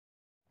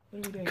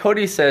What are you doing?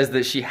 Cody says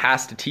that she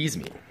has to tease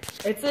me.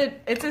 It's a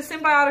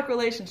symbiotic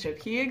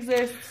relationship. He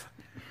exists,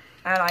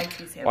 and I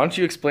tease him. Why don't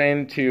you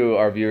explain to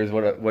our viewers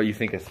what you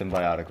think a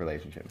symbiotic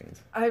relationship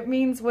means? It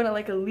means when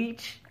like a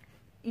leech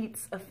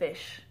eats a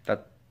fish.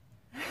 That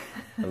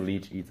a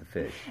leech eats a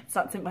fish. It's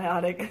not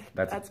symbiotic.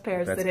 That's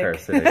parasitic.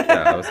 That's parasitic.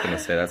 Yeah, I was gonna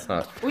say that's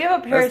not. We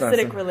have a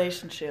parasitic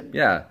relationship.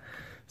 Yeah.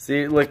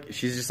 See, look,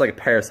 she's just like a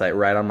parasite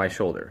right on my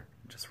shoulder.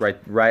 Just right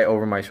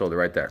over my shoulder,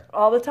 right there.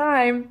 All the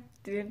time.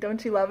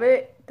 Don't you love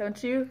it?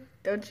 Don't you?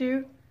 Don't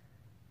you?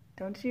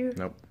 Don't you?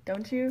 Nope.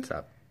 Don't you?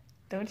 Stop.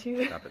 Don't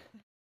you? Stop it.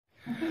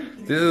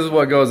 This is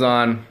what goes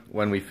on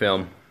when we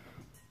film.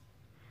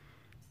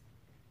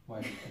 Why?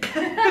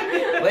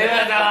 Lay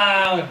that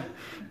down.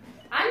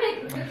 I'm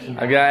making cookies.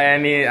 I've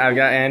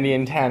got Andy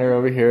and Tanner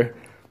over here,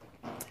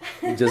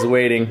 just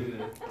waiting.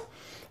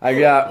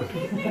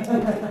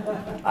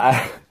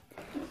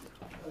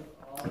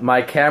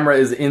 My camera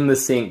is in the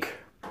sink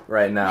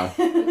right now,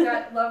 We've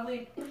got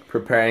lovely.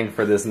 preparing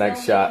for this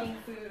next shot.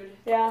 Food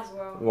Yeah. as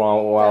well.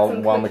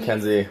 While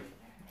Mackenzie,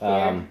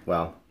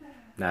 well,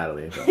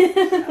 Natalie,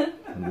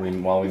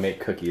 while we make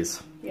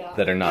cookies Yeah.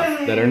 that are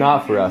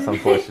not for us,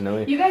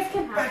 unfortunately. You guys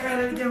can have I'd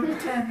rather do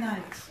 10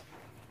 nights.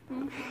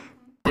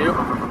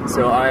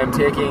 So I am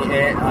taking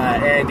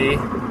Andy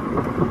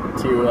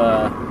to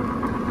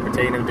we're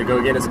taking him to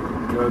go get his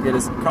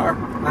car.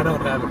 I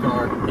don't have a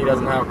car. He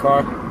doesn't have a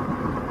car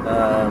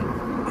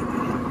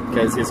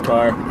because his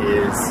car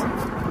is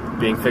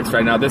being fixed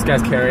right now. This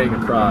guy's carrying a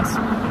cross.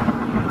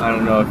 I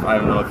don't know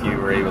if you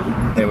were able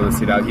to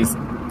see that. He's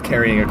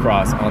carrying a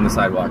cross on the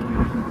sidewalk.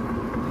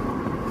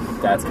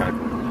 That's kind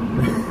of cool.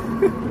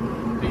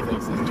 He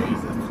thinks it's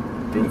Jesus.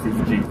 Thinks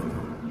he's Jesus.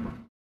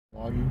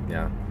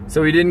 Yeah.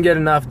 So we didn't get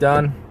enough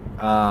done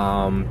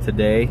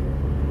today.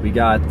 We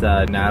got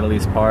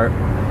Natalie's part,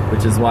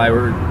 which is why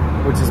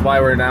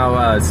we're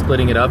now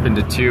splitting it up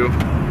into two.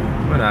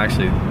 I'm gonna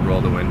actually roll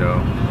the window,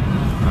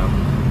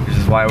 which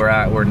is why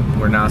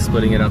we're now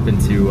splitting it up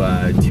into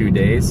 2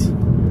 days,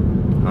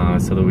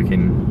 so that we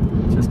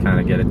can just kind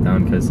of get it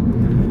done, because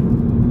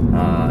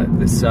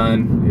the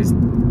sun is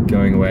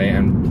going away,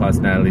 and plus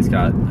Natalie's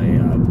got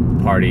a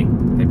party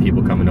and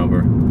people coming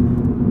over,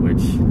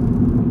 which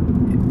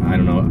I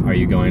don't know. Are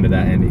you going to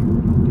that, Andy?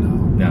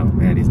 No.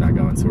 No, Andy's not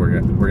going. So we're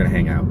gonna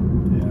hang out.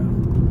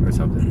 Yeah. Or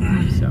something.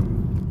 So.